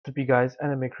To be guys,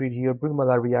 Anime Creed here, bring my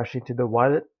live reaction to the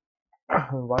Violet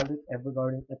Violet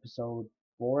Evergarden episode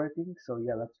 4 I think. So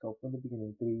yeah, let's go from the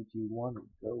beginning. 3, 2, 1,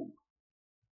 go.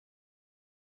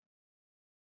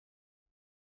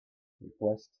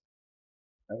 Request.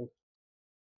 Oh,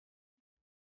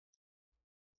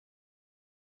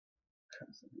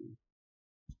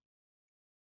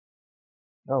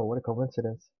 oh, what a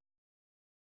coincidence.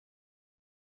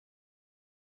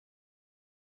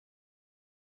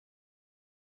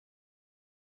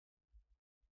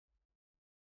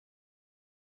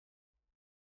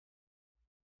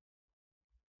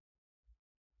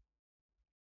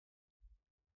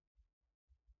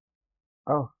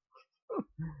 Oh,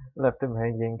 left him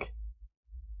hanging.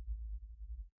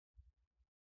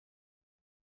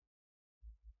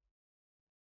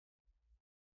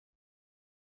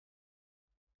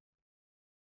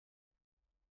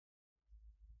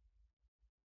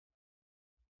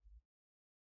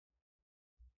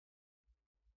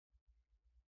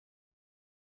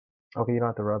 Okay, you don't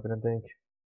have to rub it, I think.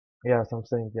 Yeah, some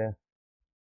things, yeah.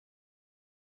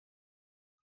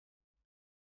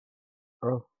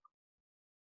 Oh,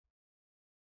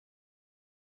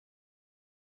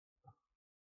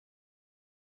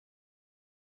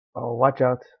 oh, watch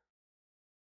out.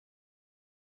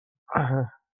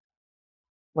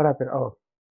 What happened? Oh,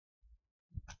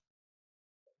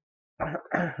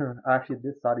 actually,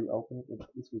 this Saudi opening,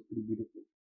 this was pretty beautiful.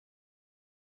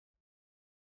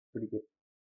 Pretty good.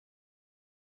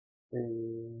 Uh,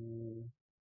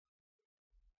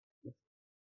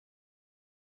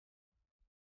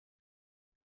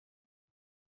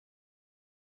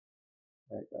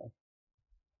 there you go.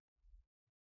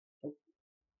 Oh,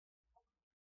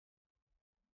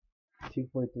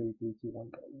 243, 3, 2, 1,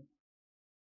 go.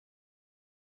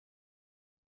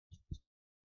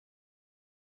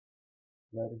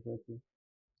 That is working.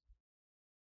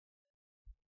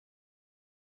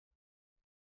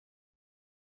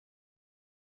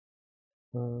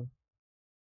 Hmm.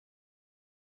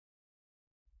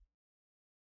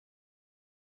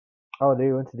 Oh,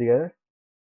 they went together?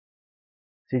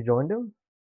 She joined him?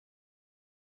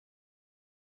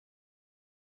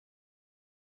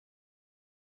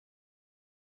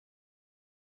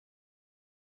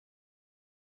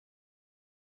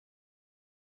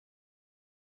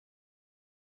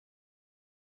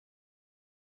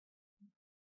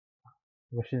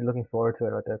 Well, she's looking forward to it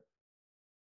right there.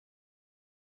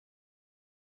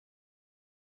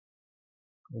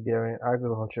 During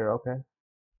agriculture, okay.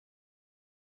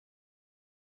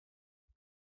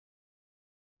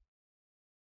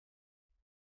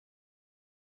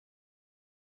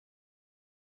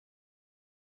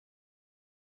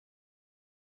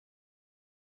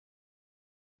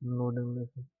 Northern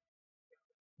listen.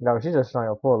 No, she's just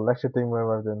trying to full lecture thing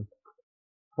rather than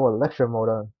full lecture mode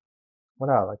on. What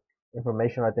not like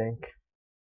information I think.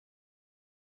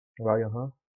 About you, huh?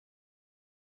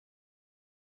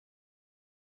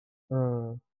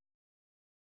 Hmm.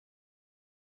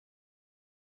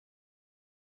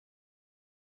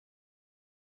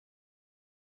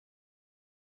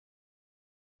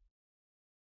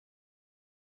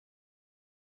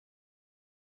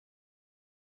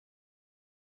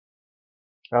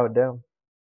 Oh damn.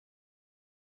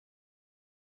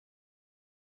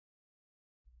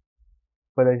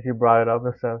 But then she brought it up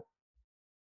and stuff.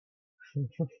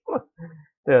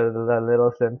 There's that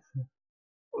little sense.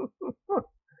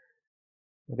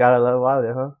 Got a little while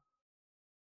there, huh?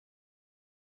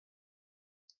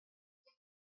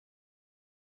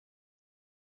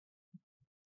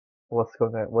 What's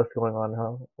going on,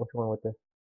 huh? What's going on with this?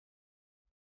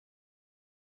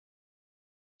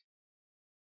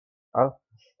 Oh.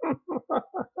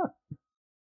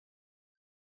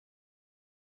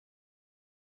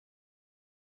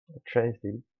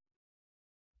 Tracy.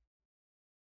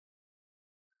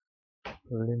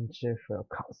 Lynch for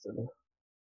counselor.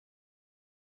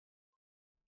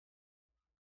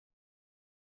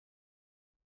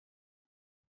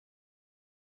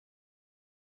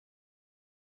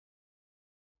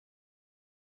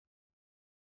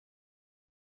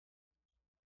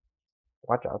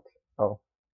 Watch out. Oh.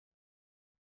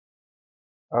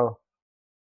 Oh.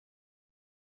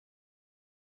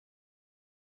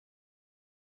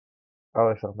 Oh,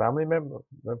 it's a family member.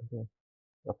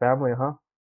 A family, huh?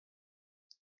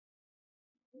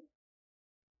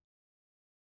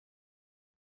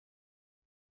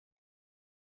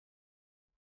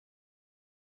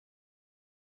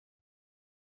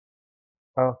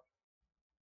 Oh.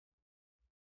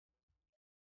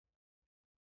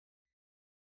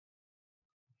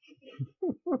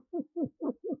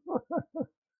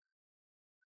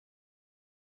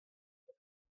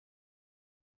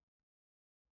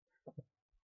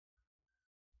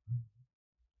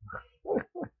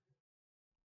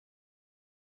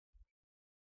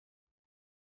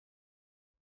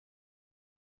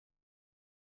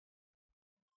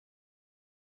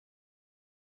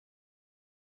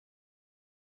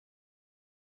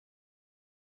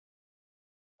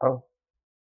 Oh,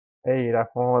 hey, that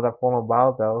phone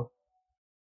about though.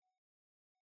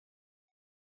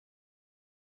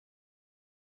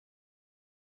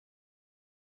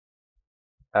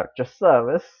 At your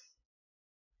service.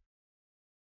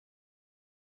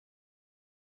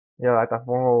 Yeah, like the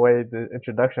formal way the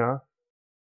introduction, huh?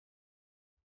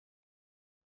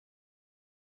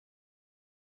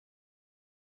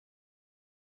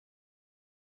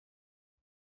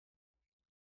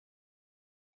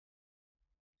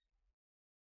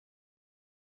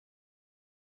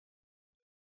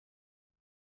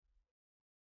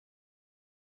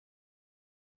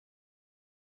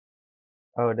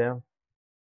 Oh damn,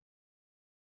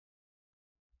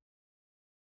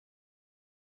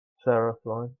 Sarah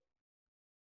flowing.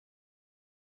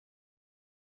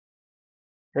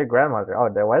 Your grandmother. Oh,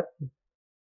 the what?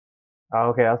 Oh,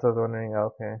 okay. I was wondering.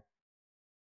 Okay,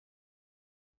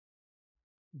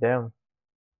 damn,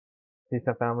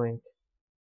 decent family.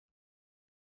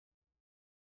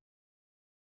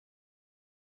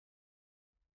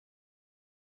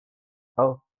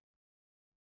 Oh,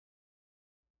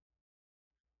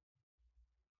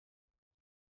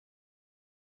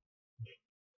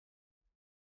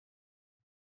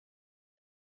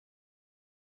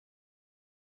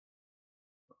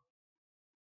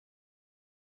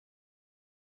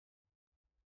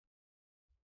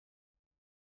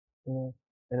 yeah.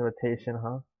 Invitation,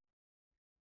 huh?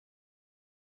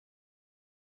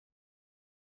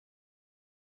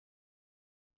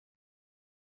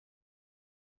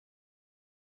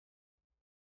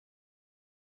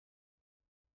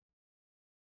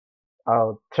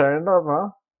 Oh, turn up, huh?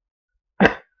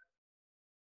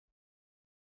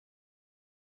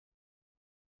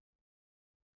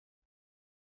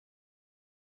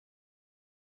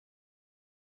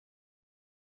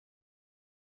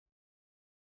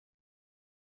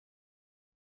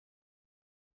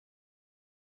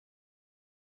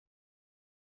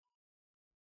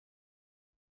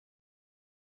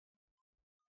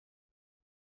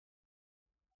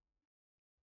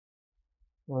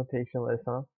 Invitation list,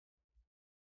 huh?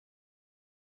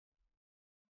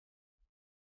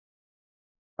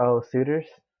 Oh, suitors.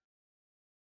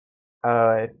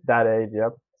 That age,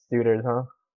 yep. Suitors, huh?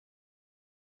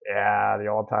 Yeah, the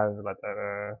old times about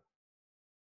that.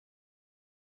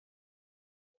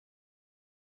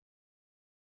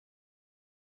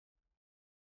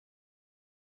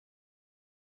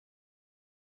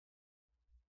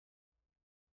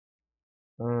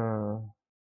 Hmm.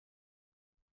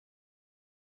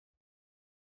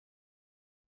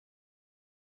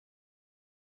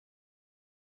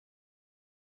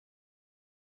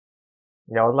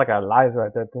 Yeah, it was like a lies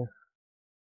right there too.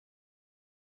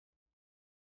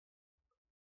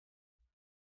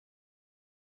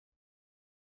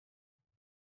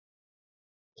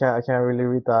 I can't really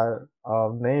read the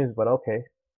names, but okay.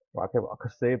 Well, I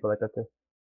could say it, but like that too.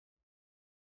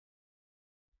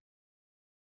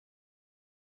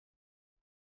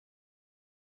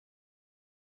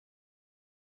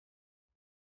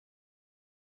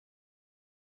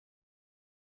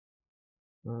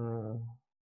 Hmm.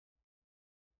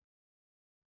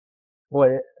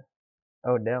 Wait.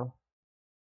 Oh damn.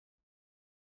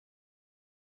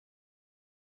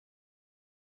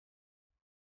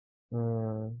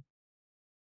 Hmm.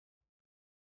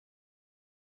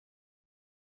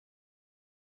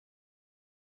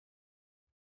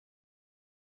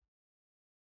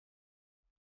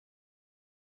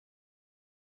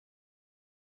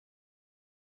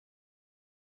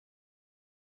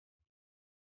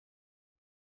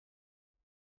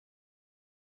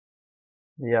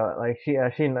 Yeah, like she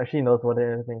knows what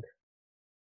it is. Think.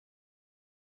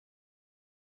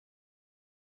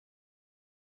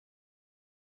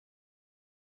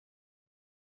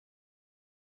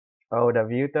 Oh, the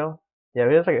view though. Yeah,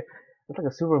 it's like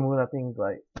a super moon. I think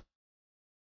like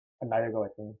a night ago. I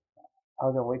think I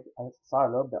was awake. I saw it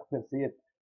a little bit. I couldn't see it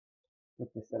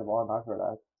instead of all night for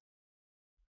that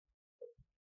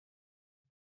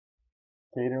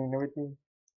catering and everything.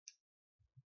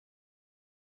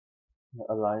 The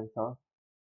alliance, huh?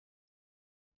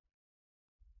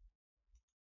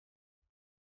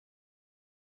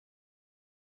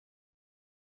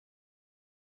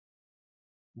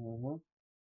 Mm-hmm.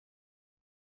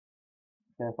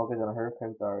 Then focus on her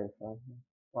character. So.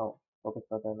 Oh, focus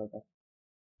on that.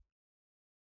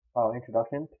 Oh,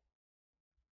 introduction.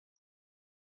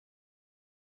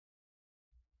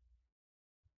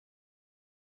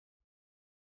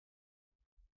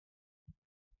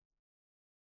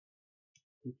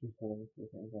 Teaching services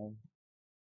and then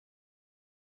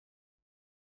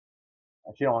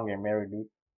she don't want to get married, dude.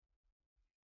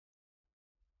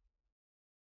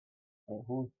 And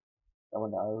who? I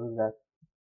wonder who's that?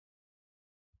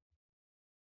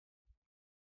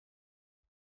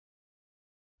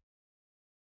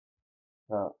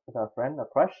 Is that a friend? A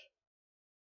crush?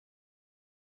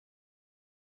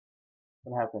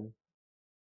 What happened?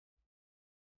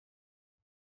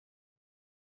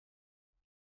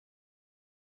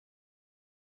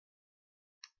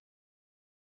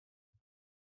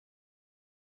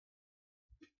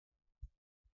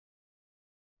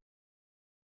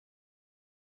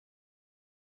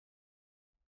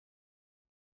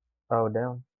 Oh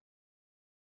damn.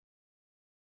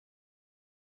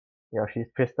 Yo, she's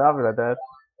pissed off about that.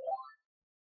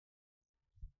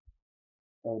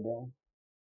 Oh damn.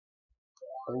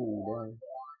 Oh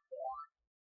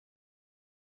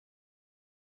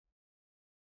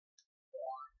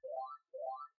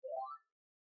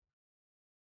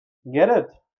damn. Get it?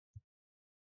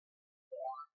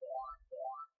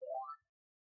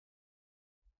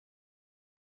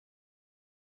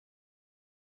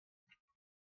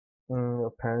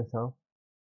 Your parents, huh?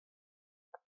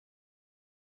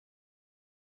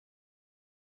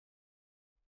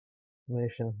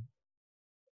 Mission.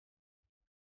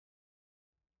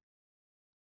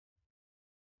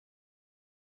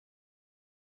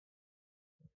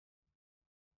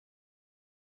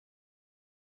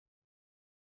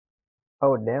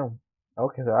 Oh damn.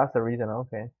 Okay, so that's the reason.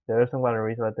 Okay, there's some kind of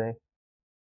reason, I think.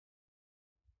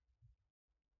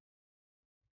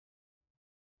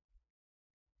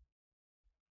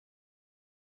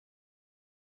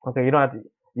 Okay, you don't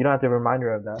have to remind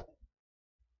her of that.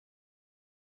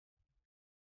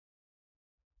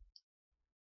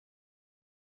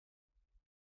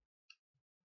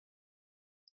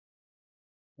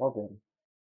 Well then.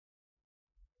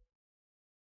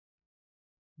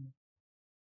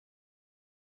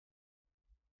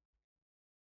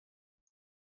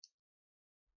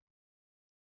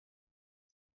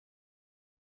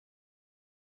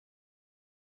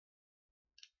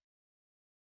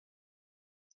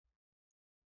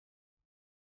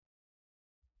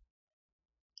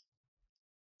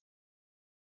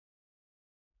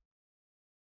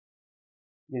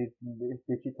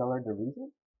 Did she tell her the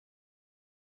reason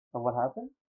of what happened?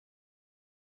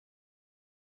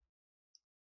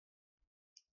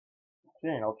 She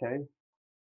ain't okay.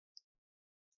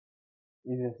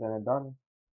 Easier said than done.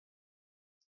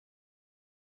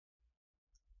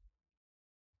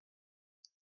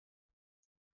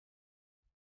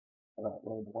 What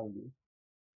would the one be?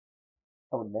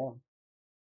 Oh damn.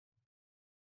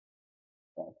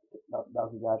 That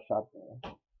was a bad shot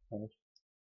there. Finished.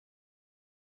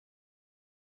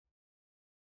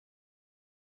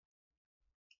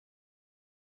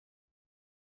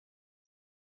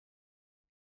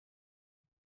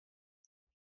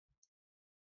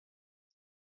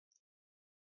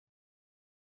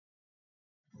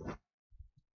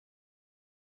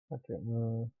 Okay.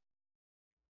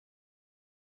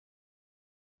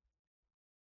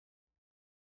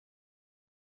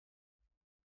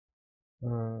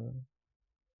 Mm,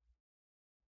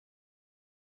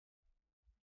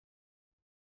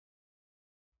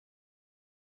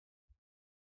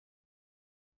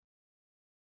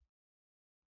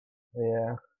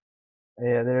 yeah.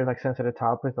 Yeah, there's like sensitive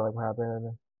topics that like what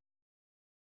happened.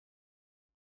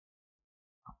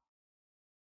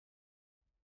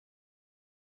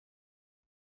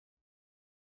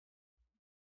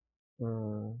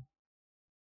 Mm,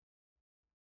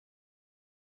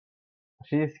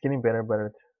 she's getting better,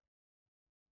 better.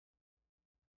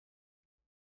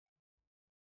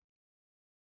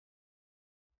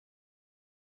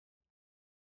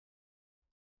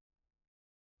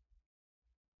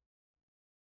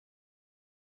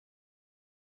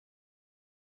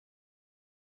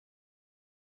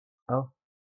 Oh.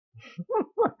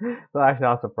 So actually,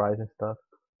 I was surprised and stuff.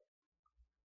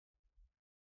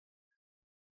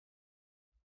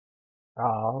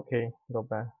 Oh, okay. Go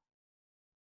back.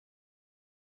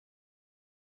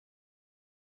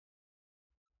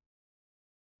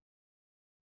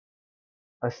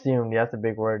 Assumed. Yeah, that's a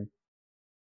big word.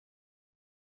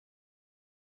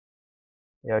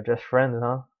 Yeah, just friends,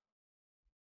 huh?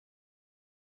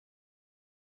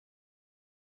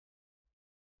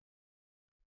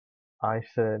 I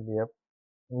said, yep.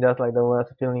 That's like the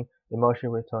worst feeling,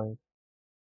 emotion with tongue.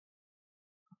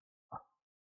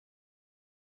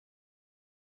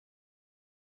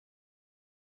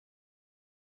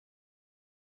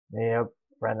 Yep.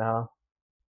 Right now.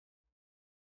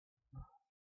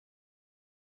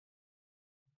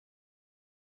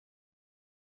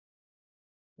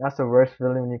 That's the worst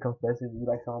feeling when you confess that you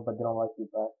like someone but they don't like you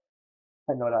back.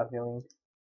 I know that feeling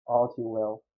all too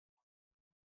well.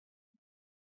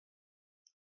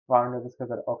 Wow, no, just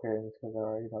because okay, just because they're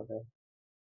already okay.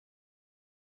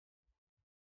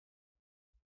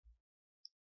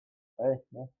 Hey,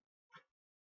 yeah.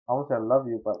 I won't say I love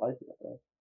you, but I like you. Okay.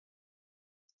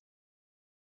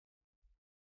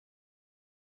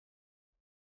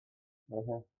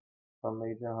 Okay. Some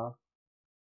major, huh?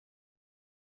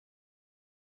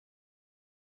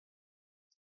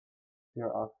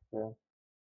 You're off there.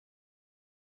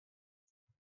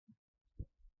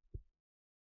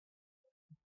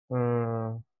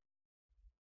 Hmm.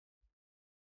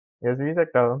 Here's music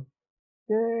though.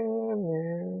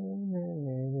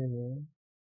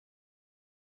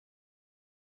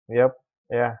 Yep.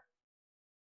 Yeah.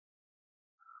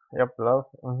 Yep. Love.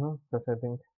 That's I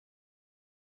think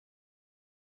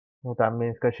what that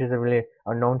means because she's a really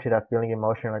unknown to that feeling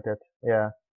emotion like that. Yeah.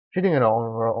 She's doing it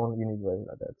her own unique way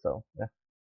like that. So yeah.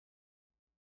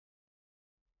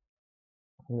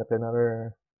 And that's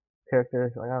another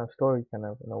character, like a story kind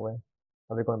of in a way.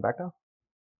 Are they going back now?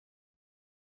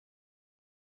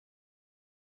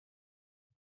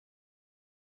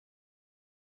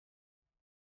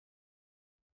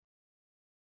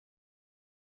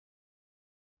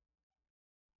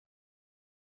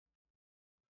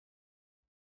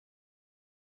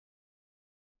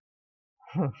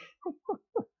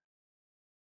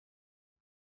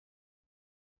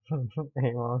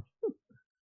 Hey, well,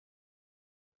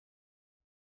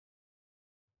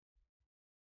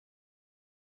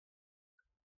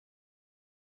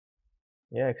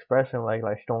 yeah, expression like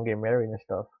she don't get married and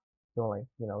stuff. Don't like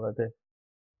let it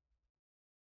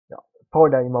you know, pour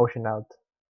that emotion out.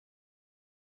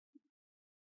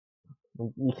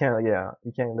 You can't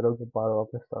you can't let it bottle up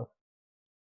and stuff.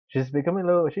 She's becoming a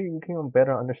little she became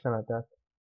better understand like that.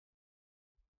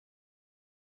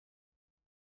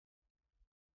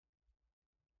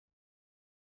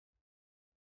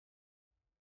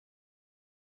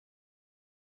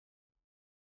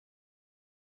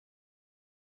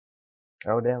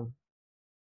 Oh damn.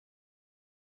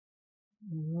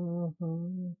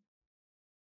 hmm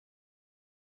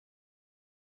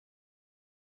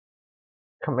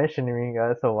Commissioning me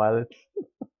guys so wild.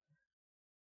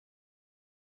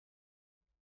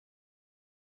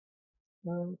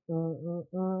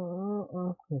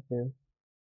 Okay.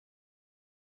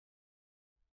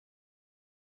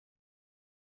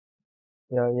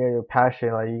 Yeah, your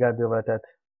passion, like you gotta do about that.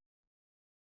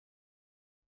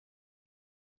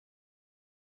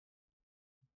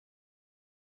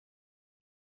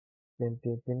 Din,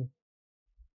 din, din.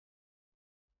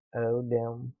 Oh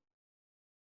damn.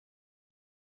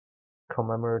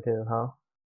 Commemorative, huh?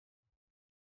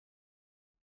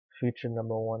 Future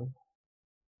number one.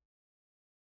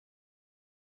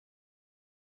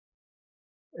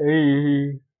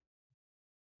 Hey.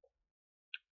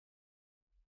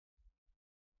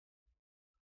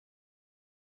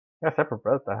 Yeah, separate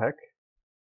breath, the heck?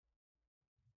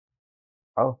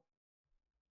 Oh.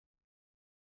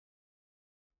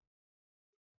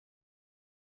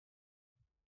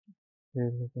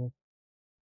 Hey,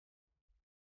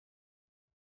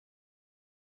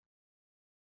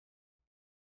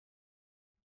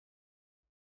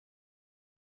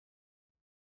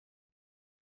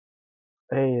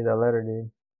 the letter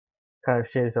dude. Kind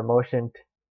of shades emotion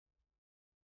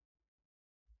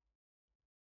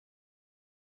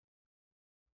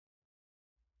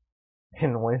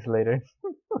and wins later.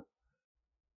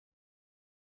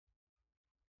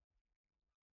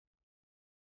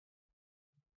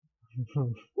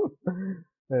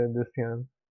 This can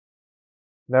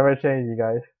never change, you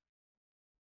guys.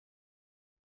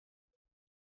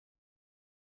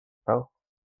 Oh,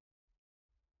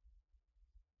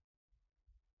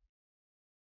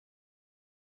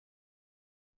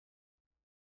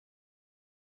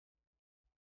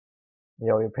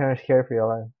 yo, your parents care for your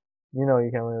life. You know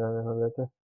you can't win that letter.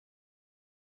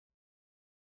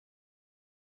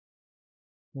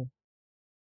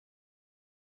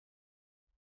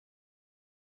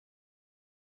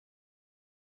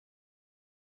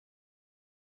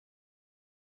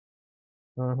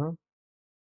 Mm-hmm.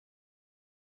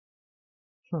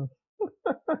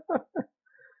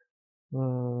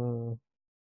 mm.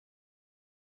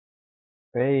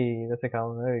 Hey, that's a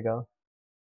comment. There you go.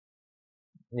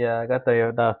 Yeah, I got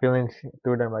the feelings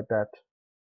through them like that.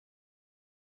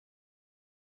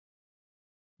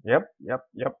 Yep.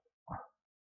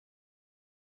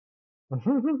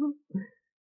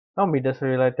 Don't be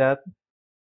disrespectful like that.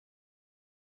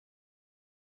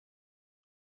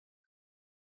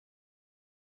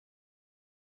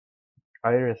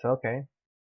 Iris, okay.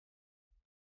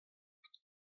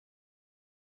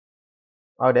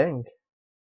 Oh dang.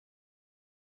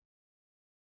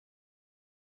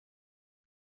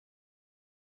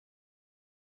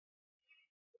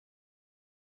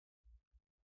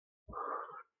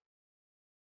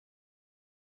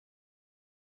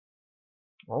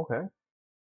 Okay.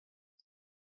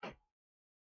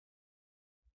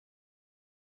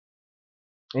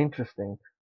 Interesting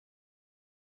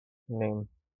name.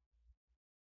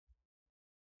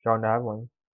 Don't have one.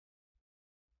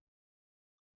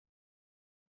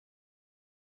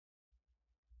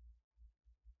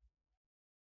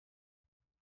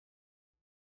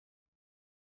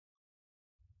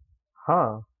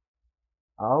 Huh.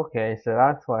 Okay, so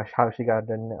that's why how she got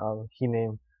the he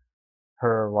named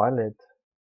her Violet.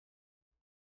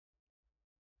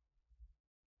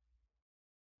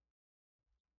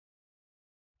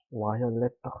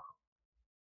 Violetto.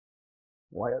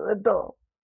 Violetto.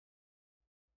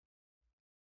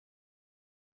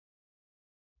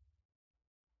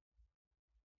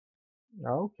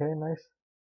 Okay, nice.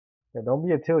 Yeah, don't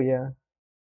be a two, yeah.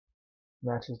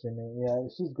 Matches the name. Yeah,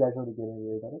 she's gradually getting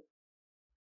rid of it.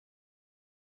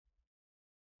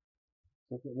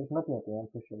 There's nothing at the end,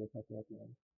 for sure. There's nothing at the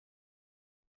end.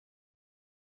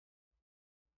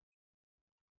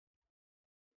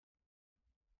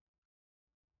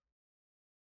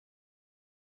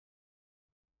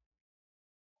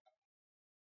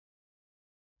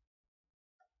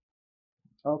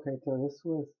 Okay, so this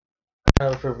was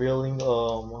kind of revealing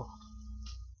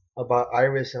about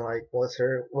Iris and like what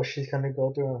she's kind of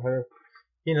go through and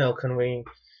her conveying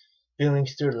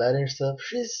feelings through letter and stuff.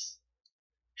 She's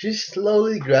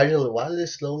slowly, gradually, Wiley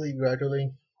is slowly,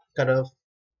 gradually kind of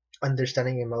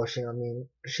understanding emotion. I mean,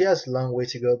 she has a long way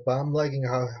to go, but I'm liking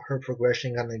how her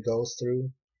progression kind of goes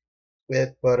through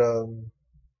it. But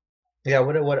yeah,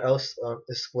 what else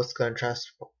is what's gonna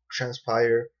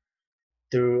transpire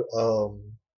through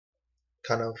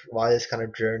kind of Wiley's kind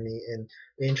of journey, and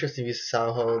interesting is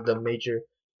how the major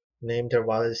named her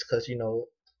Wiley because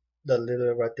the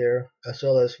little right there, as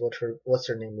well as what's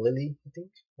her name, Lily, I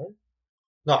think, right?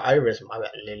 No, Iris, my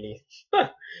bad, Lily.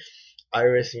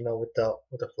 Iris, with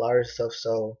the flower stuff.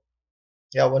 So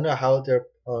yeah, I wonder how their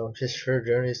her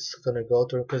journey is gonna go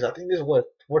through because I think this is what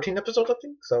 14 episodes, I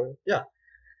think. So yeah,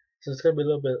 so it's gonna be a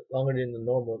little bit longer than the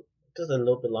normal, just a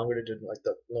little bit longer than like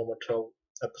the normal 12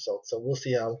 episodes. So we'll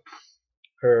see how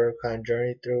her kind of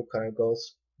journey through kind of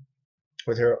goes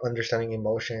with her understanding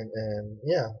emotion and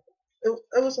yeah, it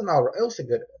was an hour. It was a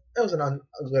good. It was a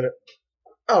good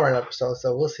alright episode.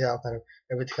 So we'll see how kind of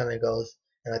everything kind of goes.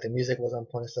 And like the music was on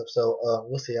point and stuff. So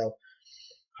we'll see how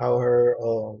her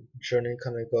journey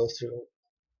kind of goes through.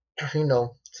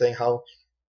 Saying how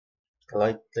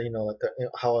like like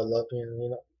how I love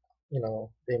the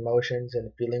emotions and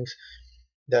the feelings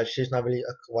that she's not really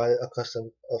quite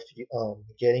accustomed of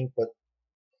getting, but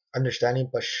understanding.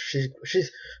 But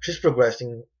she's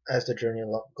progressing as the journey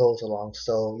goes along.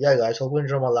 So yeah, guys, hope you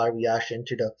enjoy my live reaction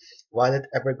to the Violet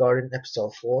Evergarden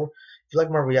episode 4. If you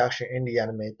like my reaction in the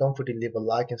anime, don't forget to leave a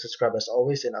like and subscribe as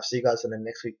always, and I'll see you guys in the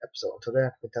next week episode. Until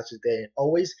then, fantastic day and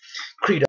always, Creed.